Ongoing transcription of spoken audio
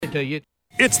to you.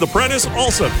 It's the Prentice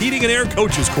Allsup Heating and Air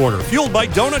Coaches Corner, fueled by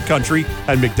Donut Country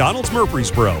and McDonald's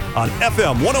Murfreesboro on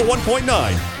FM 101.9,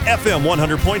 FM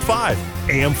 100.5,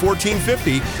 AM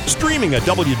 1450, streaming at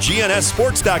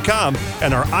WGNSSports.com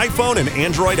and our iPhone and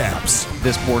Android apps.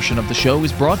 This portion of the show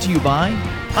is brought to you by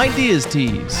Ideas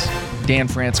Tees, Dan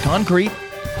France Concrete,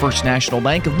 First National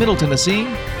Bank of Middle Tennessee,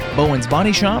 Bowen's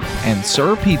Body Shop, and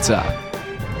Sir Pizza.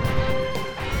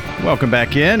 Welcome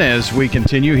back in as we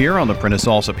continue here on the Prentice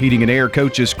Allsup Heating and Air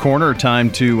Coaches Corner. Time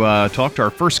to talk to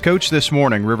our first coach this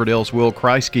morning. Riverdale's Will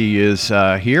Kreisky is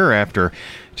here after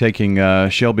taking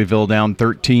Shelbyville down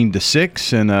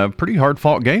 13-6 in a pretty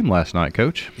hard-fought game last night,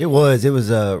 Coach. It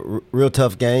was a real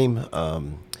tough game.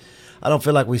 I don't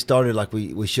feel like we started like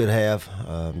we should have.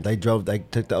 They took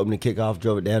the opening kickoff,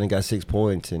 drove it down, and got 6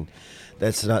 points, and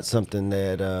that's not something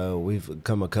that we've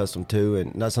become accustomed to,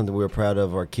 and not something we're proud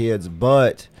of our kids.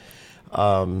 But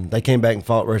they came back and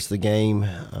fought the rest of the game.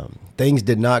 Things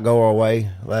did not go our way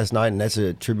last night, and that's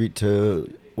a tribute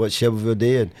to what Shelbyville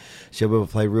did. Shelbyville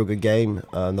played a real good game.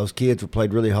 Those kids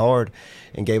played really hard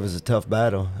and gave us a tough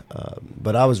battle.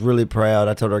 But I was really proud.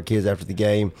 I told our kids after the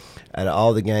game, out of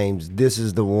all the games, this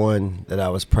is the one that I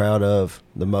was proud of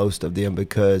the most of them,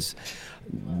 because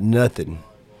nothing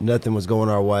was going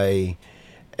our way,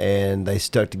 and they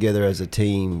stuck together as a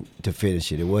team to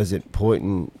finish it. It wasn't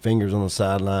pointing fingers on the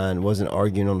sideline. It wasn't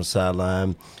arguing on the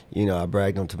sideline. I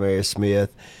bragged on Tamarius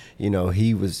Smith.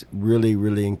 He was really,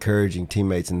 really encouraging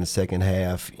teammates in the second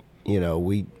half.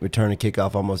 We returned a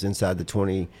kickoff almost inside the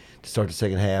 20 to start the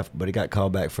second half, but it got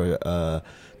called back for a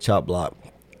chop block.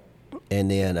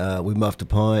 And then we muffed a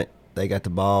punt. They got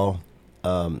the ball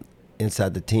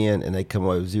inside the 10, and they come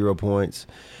away with 0 points.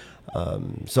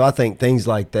 So I think things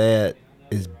like that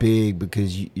is big,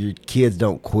 because your kids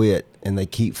don't quit, and they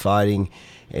keep fighting,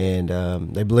 and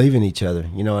they believe in each other.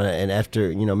 And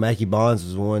after, Mackie Bonds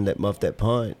was the one that muffed that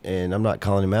punt, and I'm not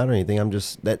calling him out or anything. I'm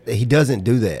just that he doesn't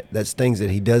do that. That's things that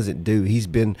he doesn't do. He's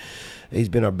been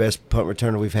our best punt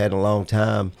returner we've had in a long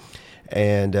time.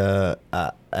 And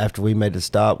after we made the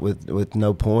stop with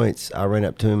no points, I ran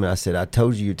up to him and I said, "I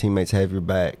told you your teammates have your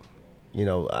back."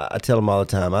 I tell them all the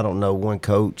time, I don't know one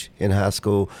coach in high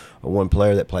school or one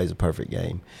player that plays a perfect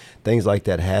game. Things like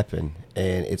that happen,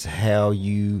 and it's how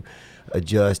you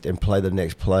adjust and play the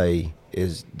next play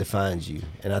defines you.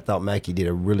 And I thought Mackie did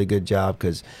a really good job,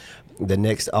 because the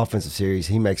next offensive series,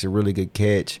 he makes a really good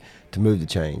catch to move the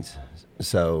chains.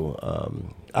 So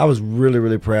I was really,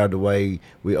 really proud the way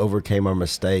we overcame our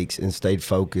mistakes and stayed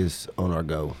focused on our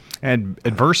goal. And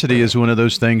adversity is one of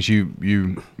those things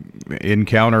you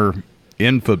encounter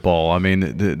in football. I mean,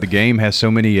 the game has so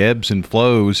many ebbs and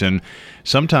flows, and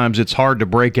sometimes it's hard to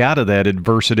break out of that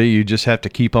adversity. You just have to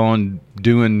keep on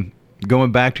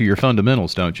going back to your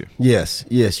fundamentals, don't you? Yes,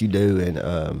 you do. And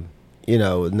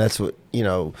and that's what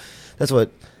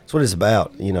it's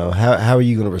about. How are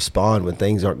you going to respond when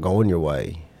things aren't going your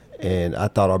way? And I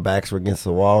thought our backs were against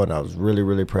the wall, and I was really,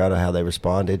 really proud of how they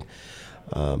responded.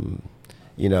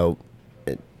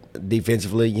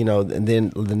 Defensively, and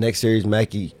then the next series,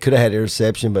 Mackie could have had an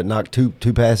interception, but knocked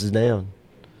two passes down.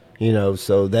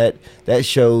 So that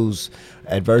shows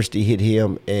adversity hit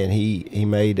him, and he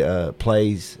made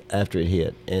plays after it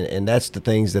hit, and that's the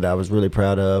things that I was really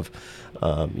proud of.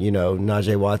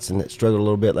 Najee Watson that struggled a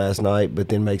little bit last night, but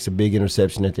then makes a big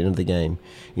interception at the end of the game.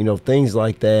 Things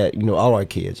like that. All our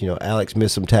kids. Alex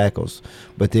missed some tackles,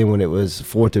 but then when it was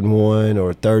 4th and 1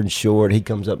 or 3rd and short, he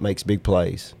comes up, makes big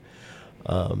plays.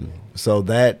 So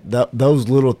those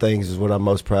little things is what I'm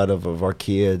most proud of our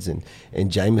kids. And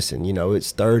Jameson,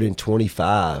 it's 3rd and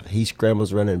 25. He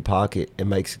scrambles around in the pocket and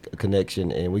makes a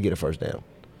connection, and we get a first down.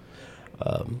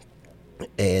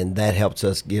 And that helps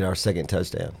us get our second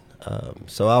touchdown.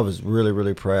 So I was really,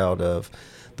 really proud of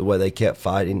the way they kept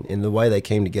fighting and the way they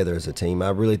came together as a team.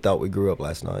 I really thought we grew up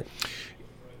last night.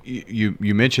 You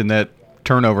mentioned that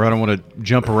turnover. I don't want to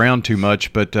jump around too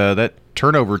much, but that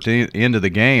turnover at the end of the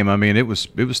game, I mean, it was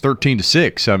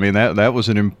 13-6. I mean, that was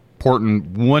an important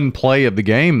one play of the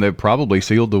game that probably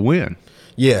sealed the win.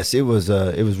 Yes, it was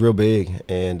real big,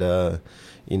 and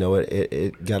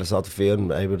it got us off the field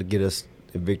and able to get us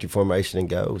in victory formation and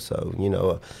go.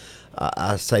 So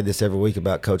I say this every week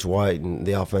about Coach White and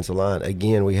the offensive line.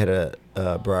 Again, we had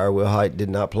Briar Wilhite did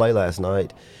not play last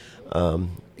night.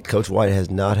 Coach White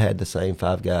has not had the same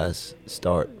 5 guys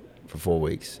start for 4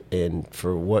 weeks. And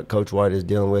for what Coach White is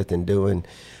dealing with and doing,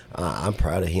 I'm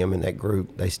proud of him and that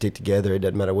group. They stick together. It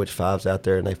doesn't matter which 5's out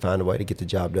there, and they find a way to get the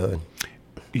job done.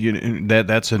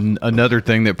 that's another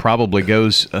thing that probably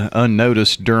goes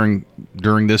unnoticed during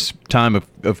this time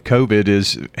of COVID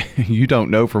is you don't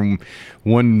know from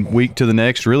one week to the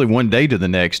next, really one day to the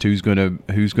next, who's going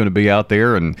to be out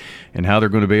there and how they're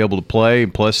going to be able to play.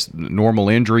 Plus normal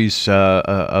injuries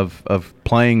of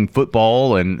playing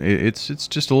football, and it's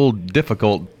just a little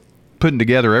difficult putting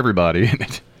together everybody in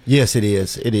it. Yes, it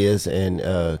is. It is, and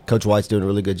Coach White's doing a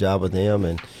really good job with them.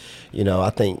 And I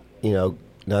think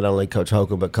not only Coach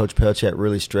Holcomb, but Coach Pelchat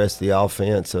really stressed the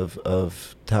offense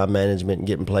of time management and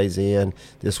getting plays in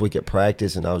this week at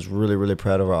practice. And I was really, really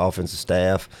proud of our offensive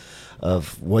staff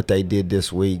of what they did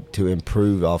this week to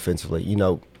improve offensively.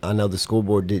 I know the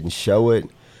scoreboard didn't show it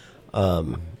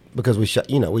because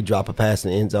we drop a pass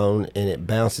in the end zone and it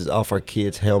bounces off our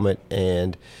kid's helmet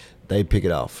and they pick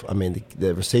it off. I mean,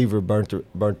 the receiver burnt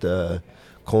the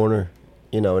corner,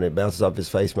 and it bounces off his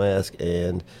face mask,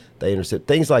 and they intercept.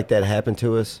 Things like that happen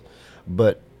to us,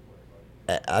 but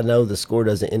I know the score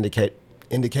doesn't indicate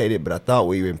it, but I thought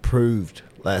we improved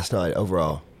last night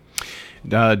overall.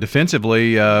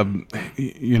 Defensively,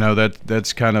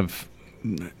 that's kind of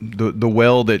the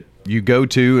well that you go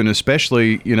to, and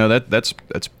especially, that's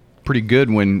pretty good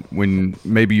when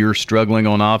maybe you're struggling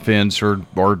on offense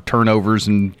or turnovers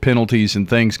and penalties and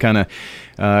things kind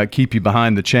of keep you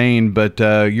behind the chain. But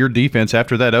your defense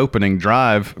after that opening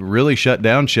drive really shut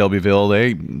down Shelbyville.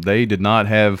 They did not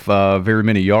have very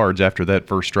many yards after that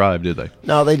first drive, did they?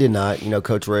 No, they did not.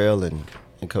 Coach Rail and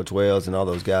Coach Wells and all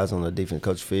those guys on the defense,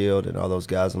 Coach Field and all those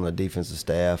guys on the defensive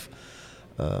staff,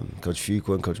 Coach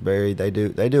Fuqua and Coach Berry, they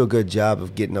do a good job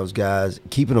of getting those guys,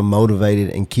 keeping them motivated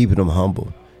and keeping them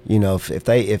humble. If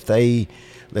they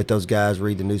let those guys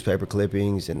read the newspaper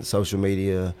clippings and the social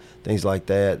media, things like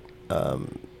that,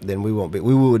 then we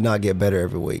would not get better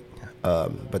every week.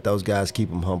 But those guys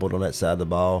keep them humbled on that side of the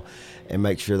ball and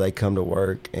make sure they come to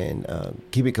work and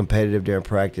keep it competitive during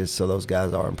practice so those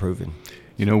guys are improving.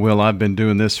 Will, I've been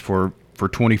doing this for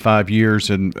 25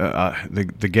 years, and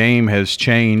the game has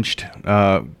changed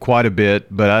quite a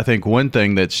bit. But I think one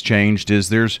thing that's changed is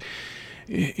there's –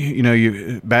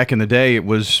 back in the day, it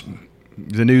was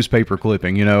the newspaper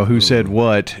clipping, who said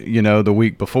what, the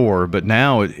week before. But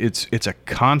now it's a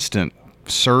constant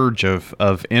surge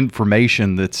of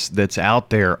information that's out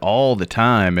there all the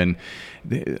time, and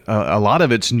a lot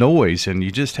of it's noise, and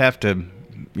you just have to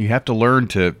learn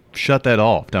to shut that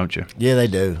off, don't you? Yeah, they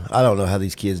do. I don't know how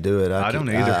these kids do it. I don't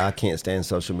either. I can't stand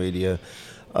social media,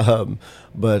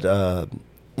 but.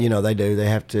 They do. They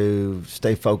have to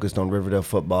stay focused on Riverdale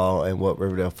football and what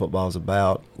Riverdale football is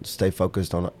about. Stay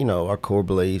focused on, our core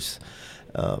beliefs.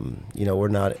 We don't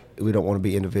want to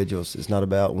be individuals. It's not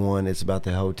about one. It's about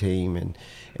the whole team, and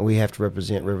we have to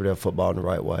represent Riverdale football in the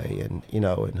right way. And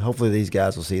and hopefully these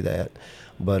guys will see that.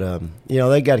 But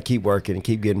they got to keep working and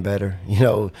keep getting better.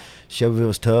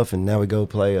 Shelbyville's tough, and now we go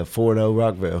play a 4-0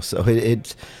 Rockville. So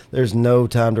there's no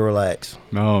time to relax.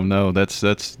 Oh no,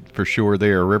 that's for sure.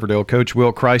 There, Riverdale coach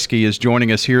Will Kreisky is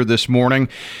joining us here this morning.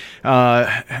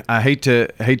 I hate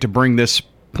to bring this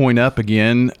point up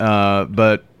again,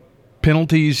 but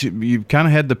penalties. You've kind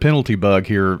of had the penalty bug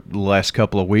here the last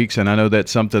couple of weeks, and I know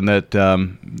that's something that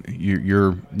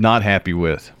you're not happy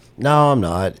with. No, I'm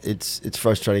not. It's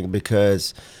frustrating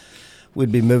because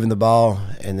we'd be moving the ball,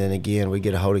 and then again we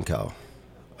get a holding call.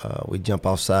 We jump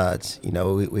off sides.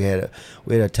 We had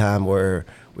a time where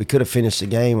we could have finished the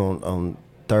game on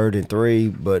 3rd and 3,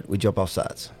 but we jump off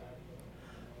sides.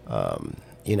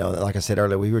 Like I said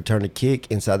earlier, we returned a kick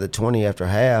inside the 20 after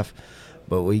half,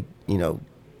 but we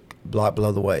block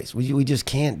below the waist. We just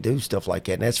can't do stuff like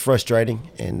that, and that's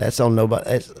frustrating. And that's on nobody.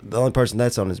 That's the only person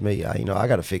that's on is me. I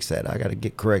got to fix that. I got to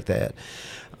correct that.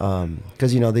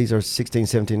 Because these are 16,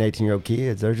 17, 18-year-old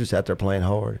kids. They're just out there playing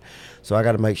hard. So I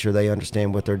got to make sure they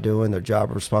understand what they're doing, their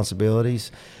job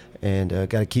responsibilities, and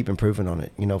got to keep improving on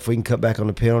it. If we can cut back on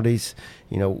the penalties,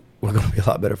 we're going to be a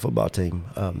lot better football team.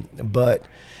 But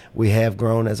we have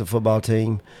grown as a football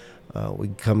team. We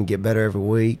come and get better every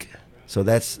week. So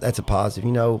that's a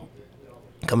positive.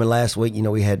 Coming last week,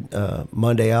 we had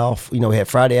Monday off. We had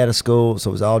Friday out of school,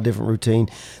 so it was all different routine.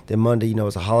 Then Monday, it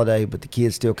was a holiday, but the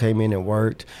kids still came in and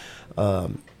worked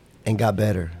and got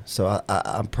better. So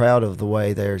I'm proud of the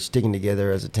way they're sticking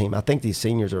together as a team. I think these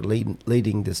seniors are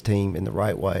leading this team in the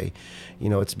right way.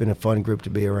 It's been a fun group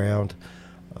to be around,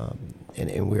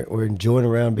 and we're enjoying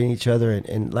around being each other.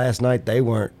 And last night they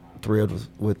weren't thrilled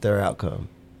with their outcome.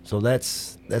 So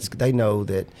that's they know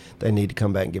that they need to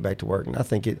come back and get back to work, and I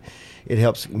think it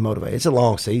helps motivate. It's a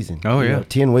long season. Oh yeah,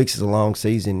 10 weeks is a long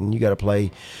season, and you got to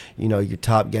play, your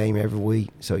top game every week.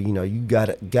 So you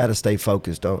got to stay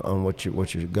focused on what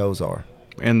your goals are.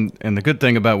 And the good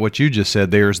thing about what you just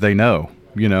said there is they know.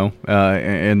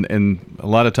 and a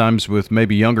lot of times with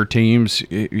maybe younger teams,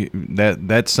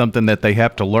 that's something that they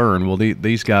have to learn. Well,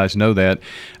 these guys know that.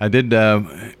 I did,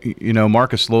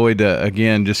 Marcus Lloyd,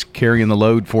 again, just carrying the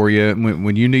load for you.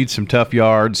 When you need some tough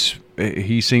yards,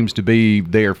 he seems to be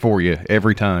there for you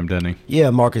every time, doesn't he? Yeah,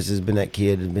 Marcus has been that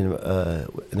kid, has been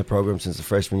in the program since the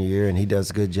freshman year, and he does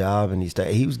a good job. And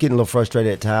he was getting a little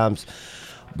frustrated at times,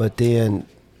 but then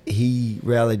he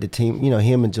rallied the team.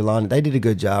 Him and Jelani, they did a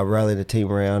good job rallying the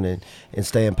team around and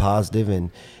staying positive.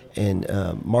 And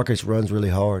Marcus runs really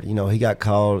hard. He got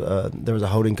called. There was a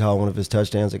holding call, one of his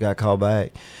touchdowns that got called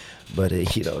back, but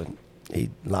he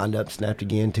lined up, snapped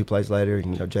again 2 plays later.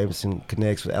 Jameson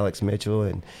connects with Alex Mitchell,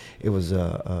 and it was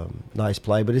a nice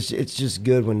play. But it's just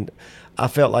good when I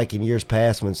felt like in years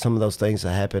past when some of those things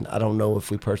that happened, I don't know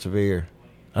if we persevere.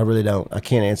 I really don't. I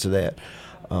can't answer that.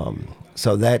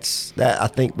 So that's that. I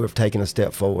think we've taken a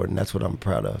step forward, and that's what I'm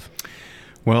proud of.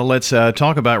 Well, let's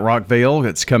talk about Rockvale.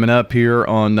 It's coming up here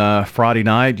on Friday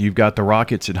night. You've got the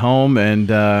Rockets at home, and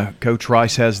Coach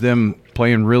Rice has them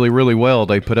playing really, really well.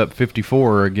 They put up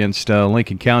 54 against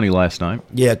Lincoln County last night.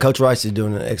 Yeah, Coach Rice is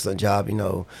doing an excellent job.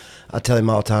 I tell him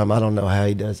all the time, I don't know how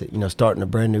he does it. Starting a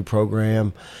brand new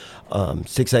program,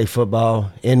 6A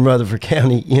football in Rutherford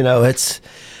County. It's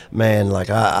 – man,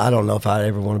 I don't know if I'd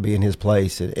ever want to be in his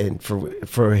place. And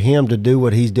for him to do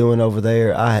what he's doing over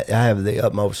there, I have the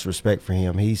utmost respect for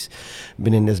him. He's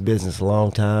been in this business a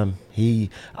long time.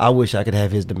 I wish I could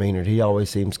have his demeanor. He always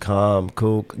seems calm,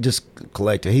 cool, just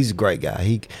collected. He's a great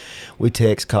guy. We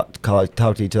text, talk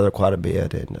to each other quite a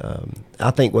bit. And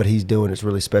I think what he's doing is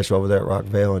really special over there at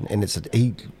Rockvale. And it's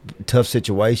a tough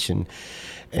situation,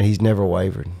 and he's never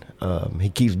wavered. He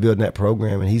keeps building that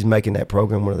program, and he's making that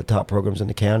program one of the top programs in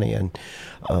the county. And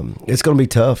it's going to be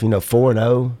tough.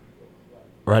 4-0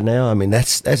 right now. I mean,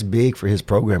 that's big for his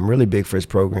program, really big for his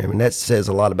program, and that says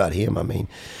a lot about him. I mean,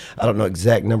 I don't know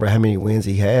exact number how many wins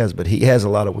he has, but he has a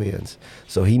lot of wins.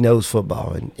 So he knows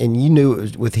football, and you knew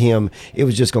with him, it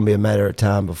was just going to be a matter of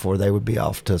time before they would be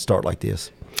off to a start like this.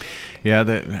 Yeah,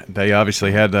 they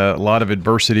obviously had a lot of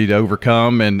adversity to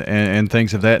overcome and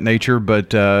things of that nature, but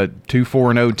 2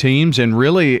 4-0 teams, and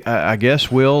really, I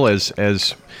guess, Will, as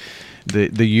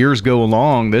the years go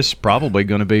along, this is probably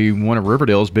going to be one of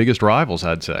Riverdale's biggest rivals,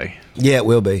 I'd say. Yeah, it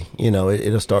will be.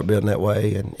 It'll start building that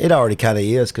way, and it already kind of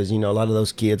is because, a lot of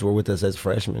those kids were with us as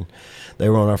freshmen. They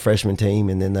were on our freshman team,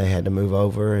 and then they had to move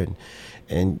over,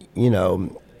 and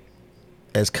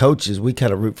as coaches, we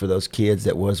kind of root for those kids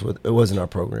it wasn't our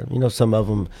program. Some of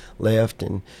them left,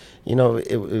 and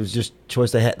it was just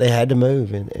choice. They had to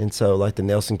move, and so like the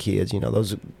Nelson kids,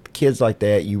 those kids like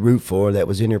that you root for that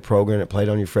was in your program, that played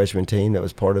on your freshman team, that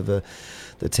was part of the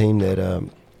team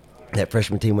that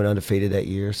freshman team went undefeated that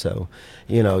year. So,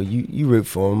 you root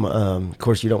for them. Of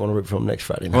course, you don't want to root for them next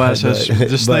Friday night. Well, I was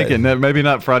just thinking that maybe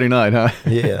not Friday night, huh?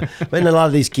 Yeah. But a lot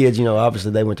of these kids,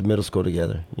 obviously they went to middle school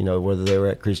together, whether they were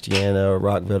at Christiana or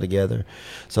Rockville together.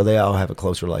 So they all have a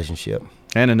close relationship.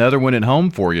 And another one at home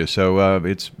for you. So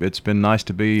it's been nice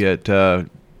to be at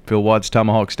Phil Watts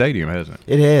Tomahawk Stadium, hasn't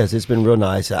it? It has. It's been real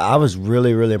nice. I was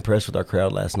really, really impressed with our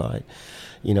crowd last night.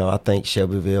 I think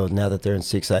Shelbyville, now that they're in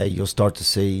 6A, you'll start to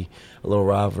see a little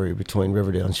rivalry between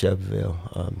Riverdale and Shelbyville.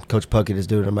 Coach Puckett is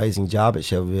doing an amazing job at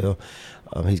Shelbyville.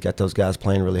 He's got those guys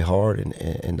playing really hard,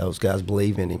 and those guys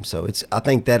believe in him. So I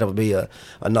think that'll be a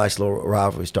nice little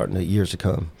rivalry starting the years to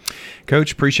come.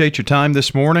 Coach, appreciate your time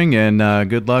this morning, and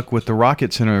good luck with the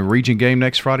Rockets in a region game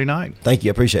next Friday night. Thank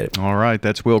you. I appreciate it. All right.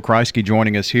 That's Will Kreisky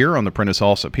joining us here on the Prentice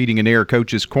Allsup Heating and Air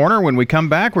Coach's Corner. When we come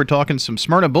back, we're talking some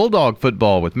Smyrna Bulldog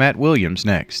football with Matt Williams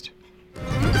next.